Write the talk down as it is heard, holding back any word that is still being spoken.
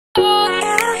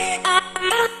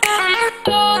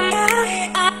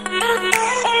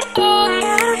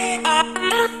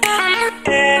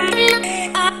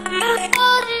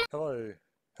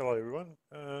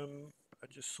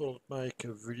make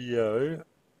a video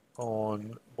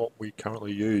on what we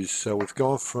currently use. So we've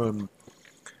gone from,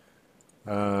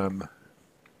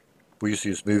 we used to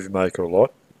use Movie Maker a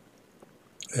lot,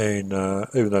 and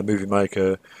even though Movie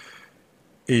Maker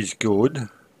is good,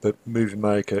 but Movie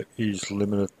Maker is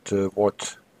limited to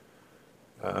what,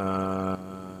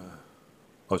 I'll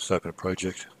just open a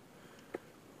project,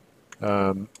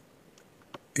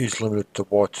 is limited to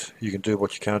what you can do,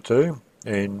 what you can't do,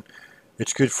 and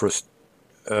it's good for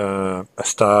a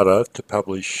starter to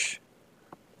publish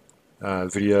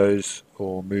videos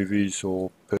or movies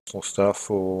or personal stuff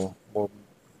or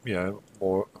you know,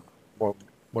 or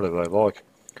whatever they like.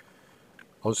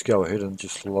 I'll just go ahead and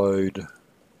just load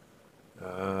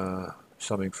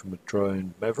something from a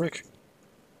drone Maverick.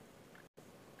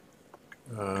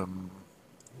 Oh,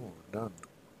 done.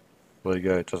 There you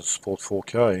go. It doesn't support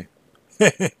 4K.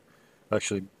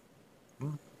 Actually,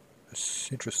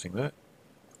 it's interesting that.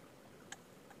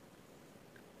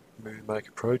 Movie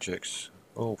Maker projects,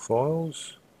 all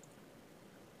files.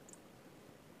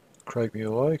 Craig Muir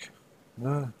Lake.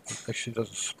 No, it actually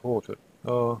doesn't support it.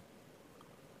 Oh,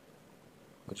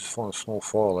 I just find a small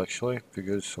file actually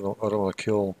because I don't want to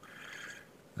kill.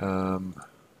 I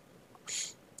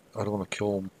don't want to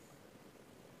kill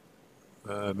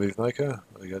Movie Maker.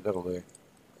 There you go. That'll do.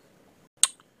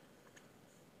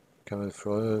 Come in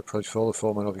for project file. The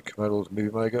file may not be compatible with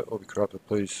Movie Maker or be corrupted.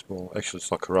 Please. Well, actually,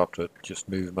 it's not corrupted. Just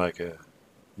Movie Maker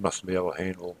mustn't be able to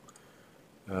handle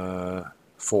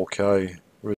 4K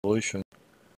resolution.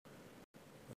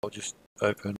 I'll just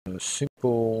open a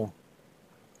simple,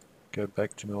 go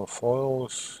back to my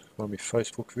files, one of my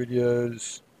Facebook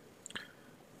videos,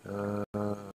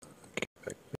 get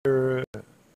back there,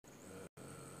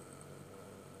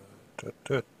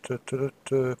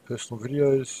 personal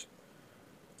videos,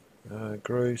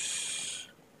 Grace,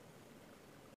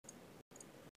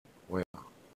 wow,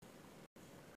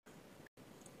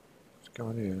 what's going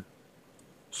on here,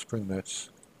 spring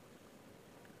mats.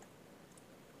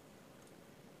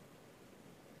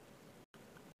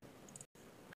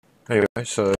 Anyway,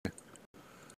 so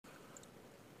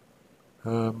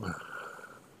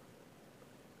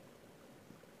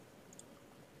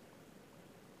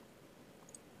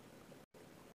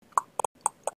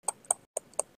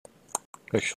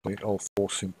actually I'll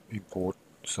force import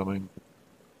something.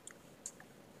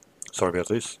 Sorry about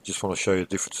this, just want to show you the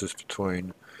differences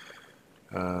between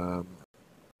oh,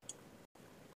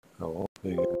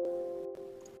 there you go.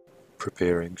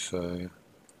 Preparing, so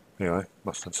anyway,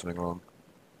 must have done something wrong.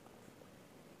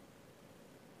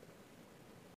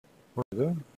 What are you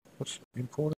doing? What's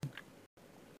importing?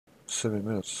 7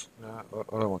 minutes. No,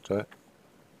 I don't want that.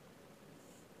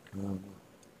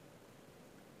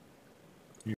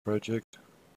 New project.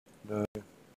 No. I'm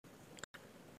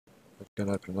going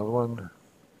to open another one.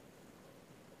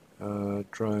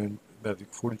 Drone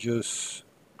Mavic footages.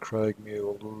 Craig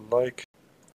Muir Lake.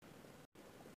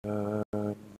 Try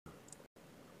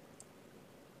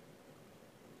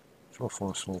to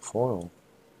find a small file.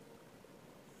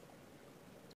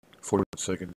 41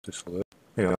 seconds. This will do.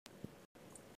 Yeah.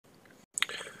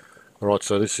 Alright,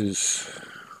 so this is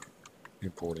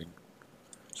importing.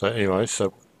 So anyway,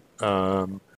 so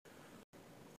oh,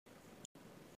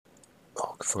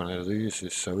 I forgot how to use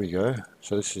this. So here we go.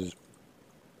 So this is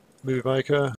Movie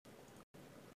Maker.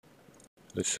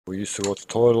 This we used to write the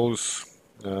titles.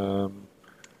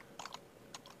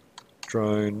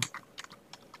 Drone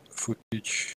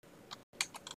footage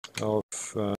of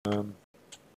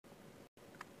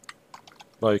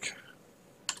lake.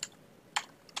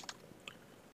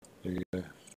 The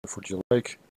footage of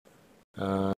lake.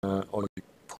 I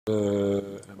put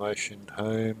animation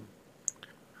home.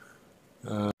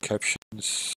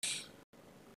 Captions.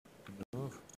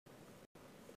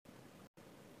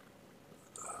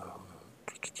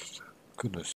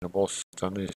 Goodness, the boss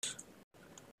done this.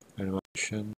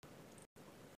 Animation.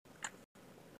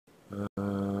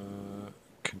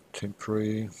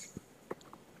 Contemporary.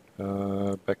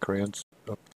 Backgrounds.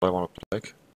 I want to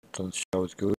black. Doesn't show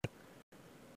as good.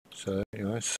 So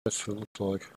anyway, so that's what it looks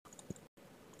like.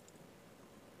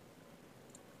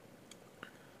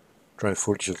 Drone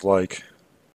footage of lake,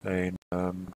 and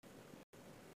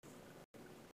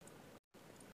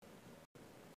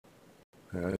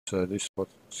yeah, so this is what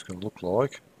it's going to look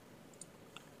like.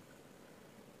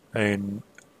 And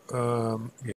yeah,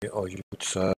 you would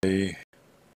say,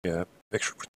 yeah,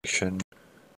 extra protection.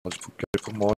 I'll just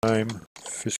put my name,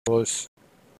 Fiskilis.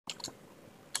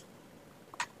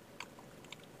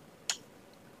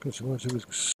 Because it was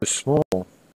so small.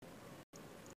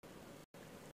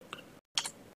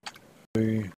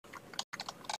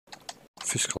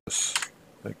 Fiskilis.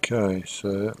 Okay,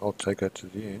 so I'll take that to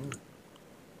the end.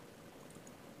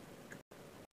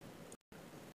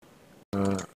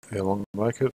 How long to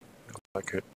make it? I'll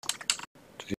make it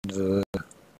to the end of the...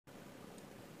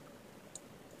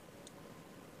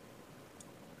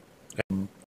 and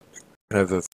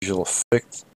have a visual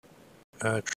effect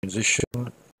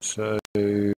transition. So,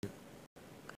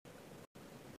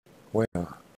 wow.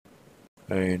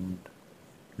 And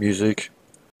music.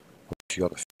 I've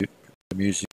got a few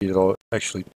music that I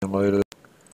actually downloaded.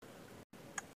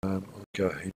 I'll go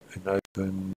ahead and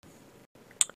open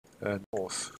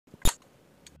North.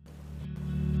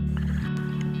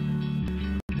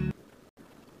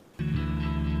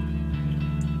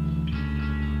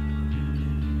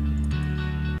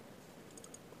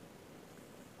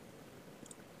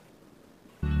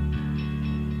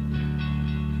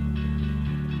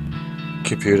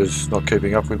 Computer's not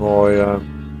keeping up with my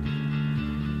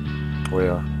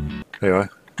well, anyway.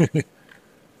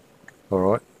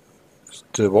 Alright, let's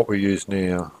do what we use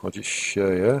now. I'll just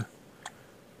show you.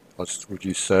 I'll just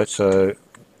reduce that. So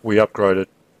we upgraded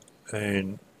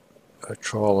and are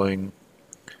trialing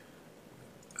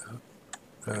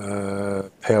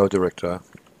PowerDirector.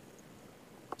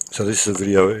 So this is a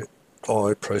video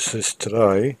I processed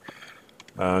today.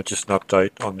 Just an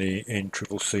update on the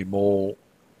NCCC mall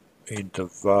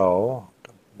interval.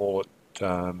 Mall at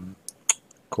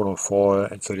caught on fire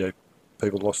and 38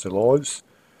 people lost their lives.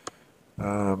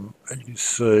 And you can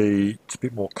see it's a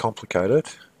bit more complicated.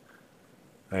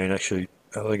 And actually,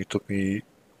 I think it took me,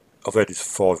 I've had this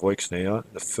for 5 weeks now.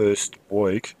 The first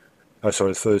week, the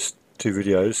first 2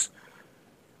 videos,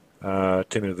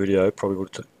 10-minute video, probably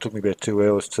would have took me about 2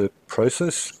 hours to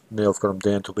process. Now I've got them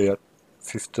down to about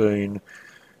 10-15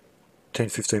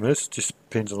 minutes, just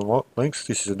depends on the length.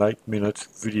 This is an 8-minute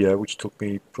video, which took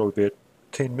me probably about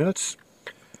 10 minutes.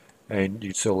 And you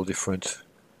can see all the different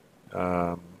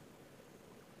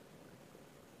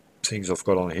things I've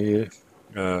got on here.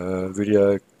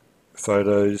 Video,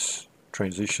 photos,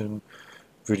 transition,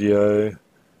 video,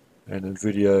 and then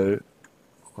video,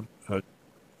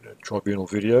 tribunal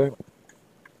video.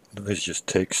 And this is just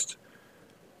text,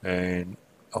 and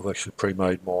I've actually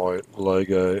pre-made my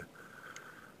logo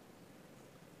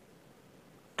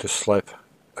to slap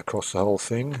across the whole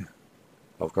thing.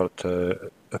 I've got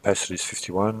opacity is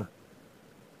 51,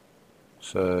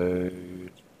 so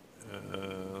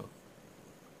I'll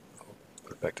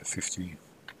put it back to 50.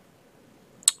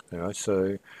 Anyway,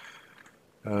 so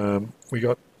we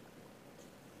got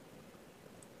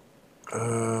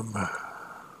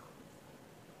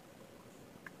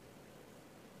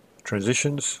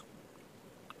transitions.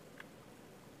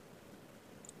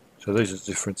 So these are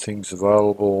different things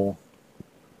available.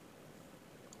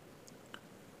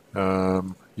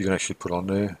 You can actually put on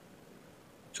there.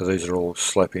 So these are all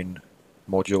slap-in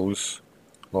modules,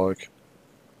 like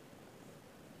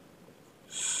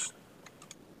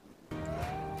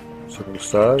several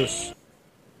stars.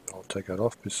 I'll take that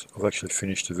off because I've actually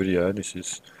finished the video. This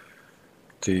is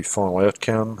the final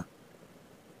outcome,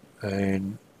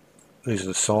 and these are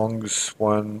the songs: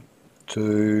 1,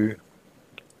 2,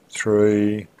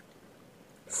 3,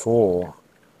 4,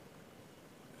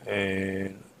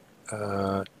 and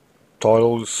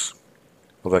titles.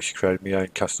 I've actually created my own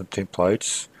custom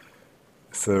templates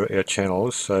for our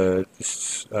channels. So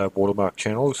this is watermark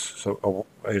channels. So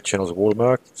our channels are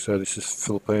watermarked. So this is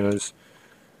Filipinos,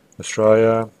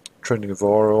 Australia, trending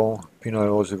viral,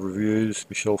 Pino Aussie reviews,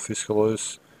 Michelle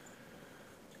Fiskilis,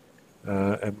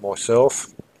 and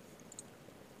myself.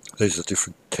 These are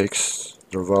different texts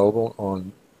that are available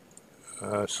on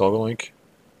CyberLink.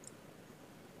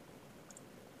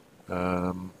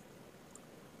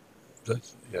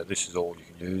 This is all you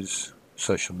can use.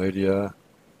 Social media.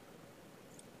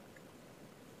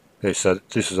 Yeah, so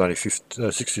this is only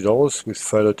 $60 with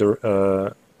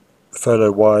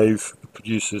Photo Wave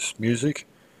produces music.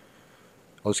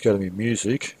 I'll just go to my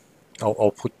music.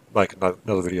 I'll make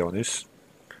another video on this.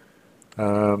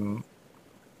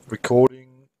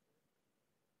 Recording.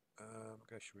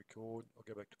 Actually record. I'll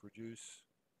go back to produce.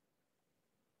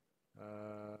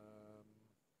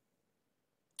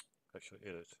 Actually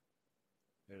edit.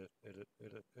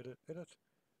 Edit.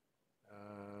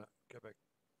 Go back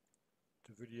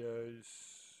to videos.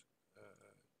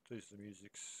 These are the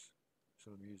musics.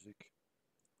 Some of the music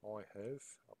I have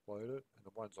uploaded, and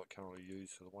the ones I currently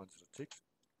use are the ones that are ticked.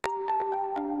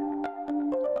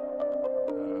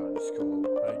 This is called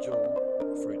Angel,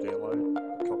 free download,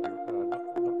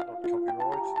 not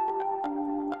copyright.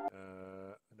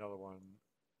 Another one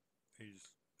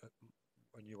is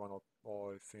a new one I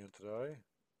found today,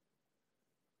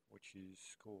 which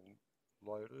is called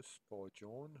Lotus by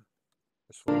John.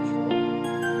 That's what it's got.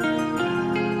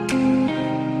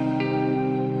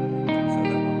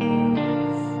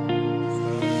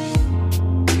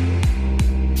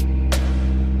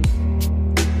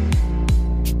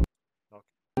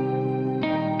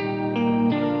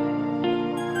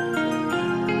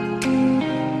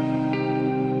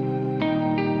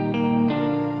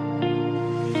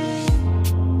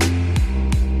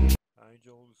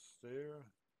 Angels there.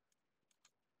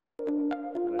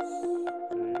 That's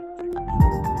there.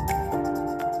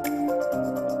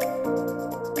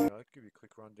 Give you a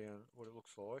quick rundown what it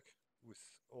looks like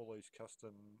with all these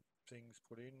custom things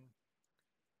put in.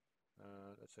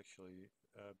 That's actually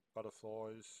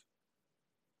butterflies,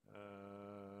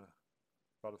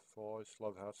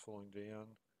 love hearts falling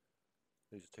down.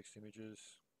 These are text images.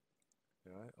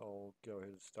 I'll go ahead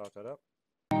and start that up.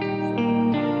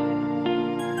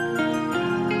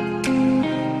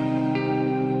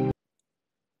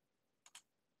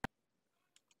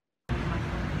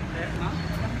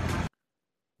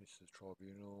 This is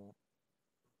Tribunal.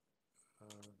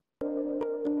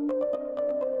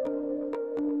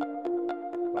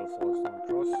 Butterflies flying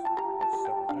across. That's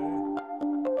that one there.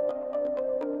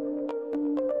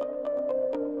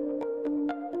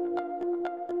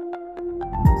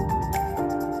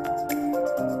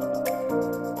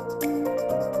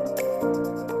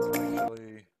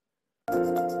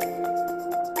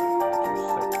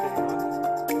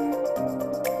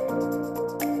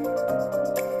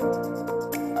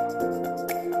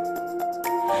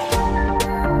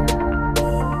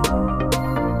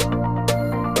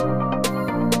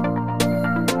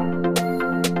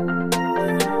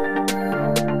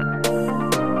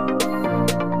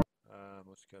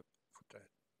 Let's go put that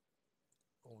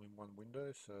all in one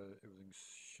window so everything's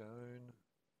shown.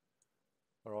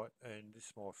 Alright, and this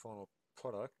is my final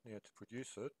product. Now to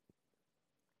produce it,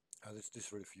 this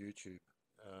is ready for YouTube.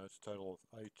 It's a total of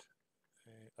 8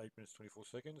 minutes 24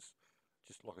 seconds.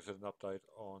 Just like I said, an update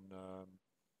on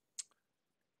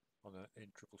the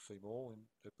NCCC mall in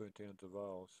the burnt down to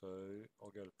Vale. So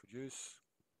I'll go to produce,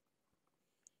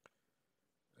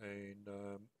 and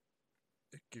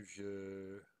it gives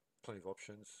you plenty of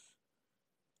options.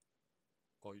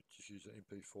 I just use an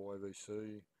MP4 AVC.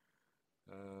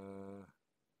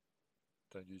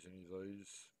 Don't use any of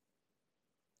these.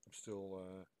 I'm still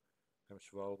how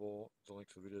much available. The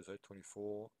length of the video is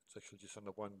 824. It's actually just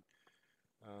under 1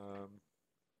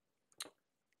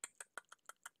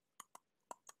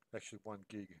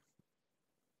 gig.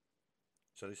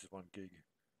 So this is 1 gig,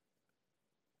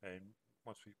 and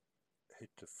once we hit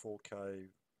to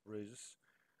 4K res,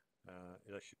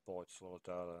 it actually bites a lot of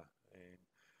data, and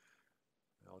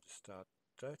I'll just start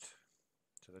that.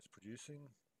 So that's producing.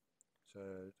 So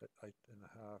that 8.5,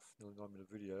 nearly 9 minute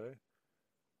video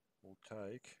will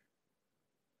take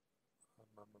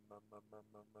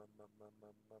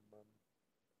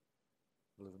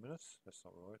 11 minutes. That's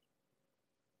not right.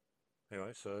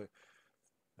 Anyway, so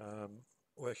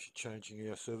we're actually changing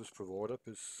our service provider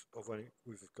because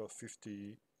we've got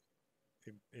 50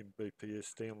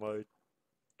 Mbps download,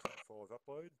 25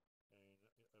 upload, and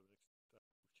over the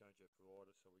next we've changed our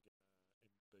provider so we get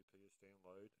Mbps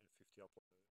download and 50 upload.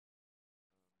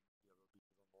 Be able to be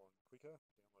online quicker,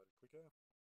 download it quicker.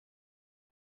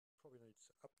 Probably needs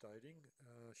updating.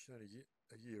 She's only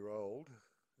a year old.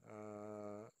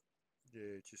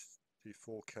 Yeah, just the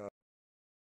 4K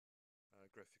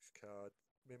graphics card,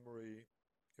 memory,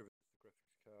 everything's the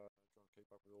graphics card. Trying to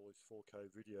keep up with all these 4K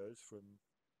videos from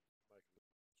making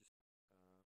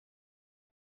just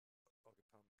I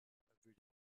could pump a video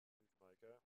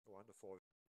maker or under 5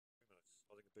 minutes.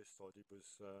 I think the best I did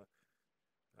was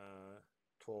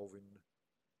 12 in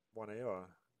 1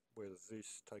 hour, whereas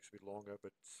this takes a bit longer,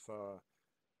 but it's far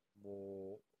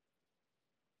more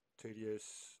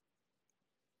tedious.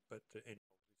 But the end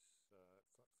result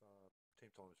is far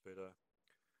 10 times better.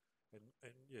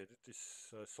 And yeah,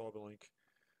 this CyberLink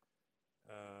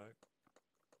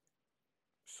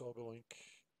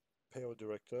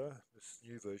PowerDirector, this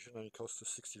new version, only costs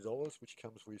us $60, which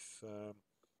comes with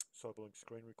CyberLink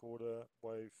screen recorder,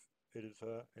 wave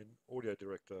editor, and audio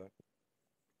director.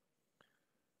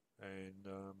 And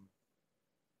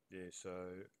yeah,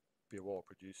 so be a while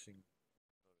producing.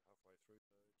 Halfway through,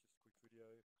 so just a quick video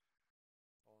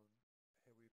on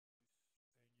how we produce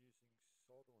and using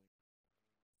CyberLink.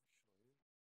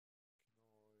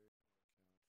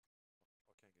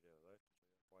 I can't get out of that.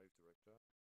 Wave director.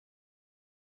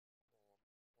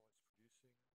 While it's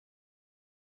producing.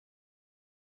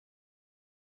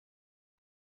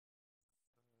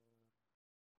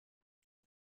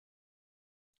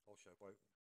 I'll show wave.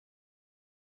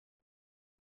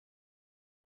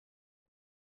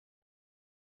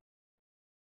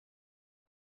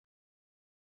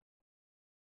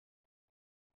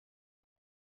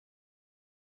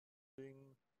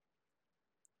 loading.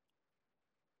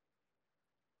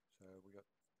 So we got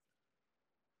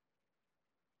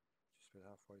just about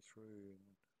halfway through, and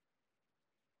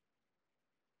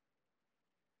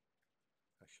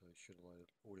actually should have loaded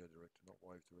audio director, not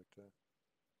wave director.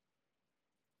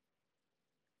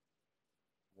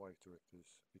 Wave director's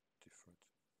a bit different.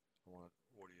 I want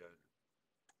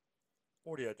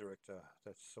audio director,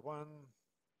 that's the one.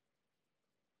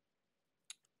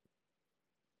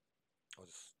 I'll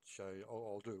just show you,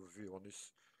 I'll do a review on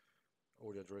this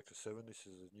Audio Director 7. This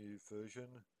is a new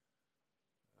version.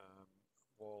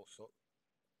 Whilst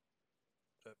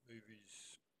that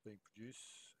movie's being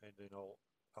produced, and then I'll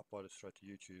upload it straight to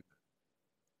YouTube.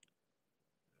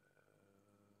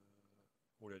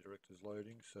 Audio Director's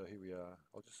loading, so here we are.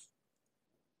 I'll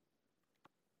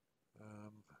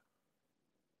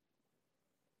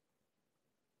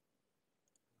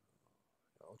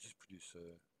just produce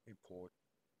a import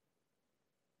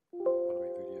one of my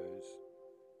videos,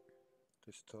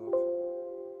 desktop,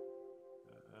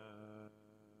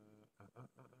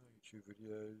 YouTube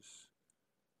videos,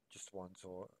 just ones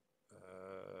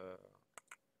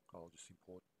I'll just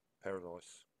import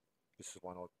Paradise. This is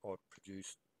one I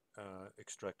produced,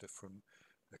 extracted from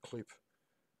a clip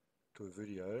to a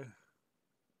video,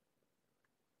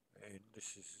 and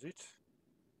this is it.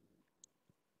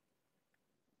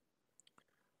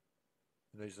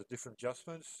 And these are different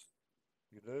adjustments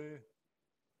you do.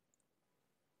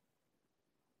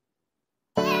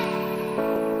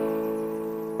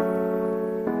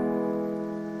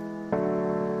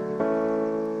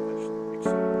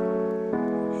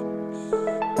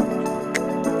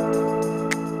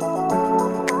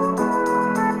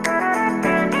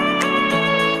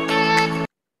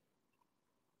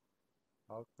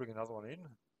 I'll bring another one in.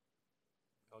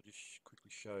 I'll just quickly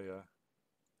show you.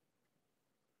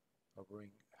 I'll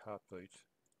bring heartbeat.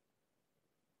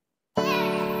 There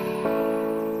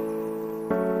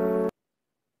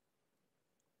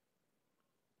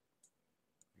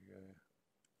you go.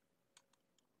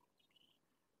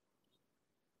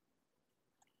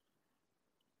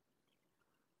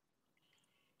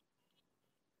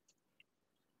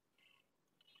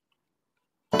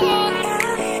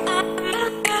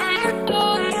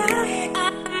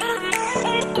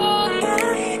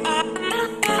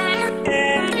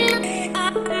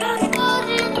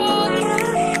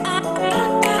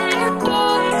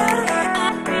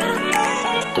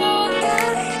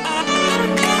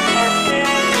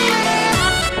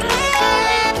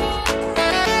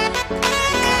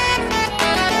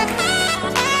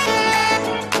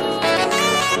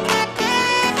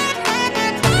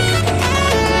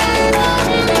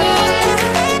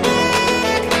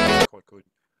 Quite good.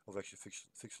 I've actually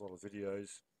fixed a lot of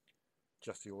videos,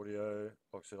 just the audio.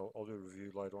 Like I said, I'll do a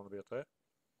review later on about that.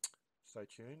 Stay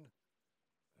tuned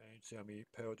and see how many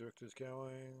power directors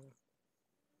going.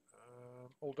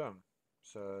 All done.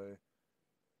 So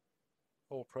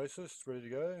all processed, ready to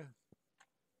go.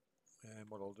 And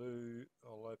what I'll do,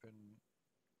 I'll open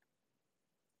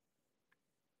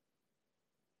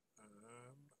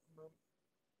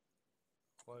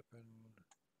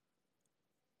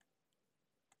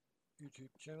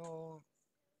YouTube channel.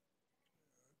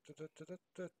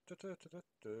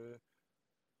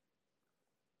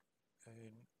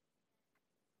 And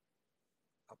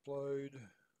upload.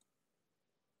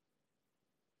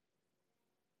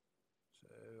 So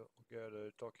I'll go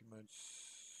to Documents,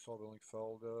 CyberLink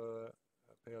folder,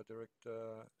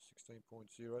 PowerDirector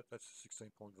 16.0. That's the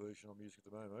 16-point version I'm using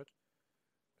at the moment.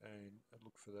 And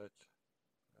look for that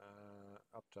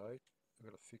update. I'm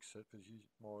going to fix it because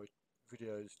my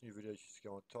videos, new videos used to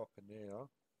go on top, and now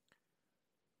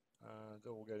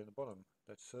they'll all go in the bottom.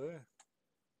 That's there.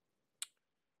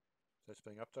 That's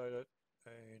being updated,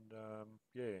 and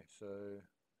yeah. So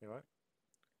anyway,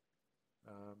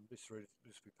 this will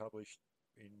be published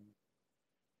in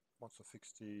once I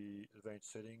fix the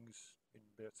advanced settings in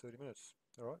about 30 minutes.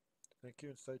 All right. Thank you,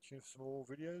 and stay tuned for some more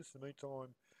videos. In the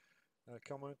meantime,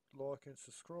 comment, like, and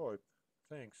subscribe.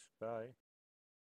 Thanks. Bye.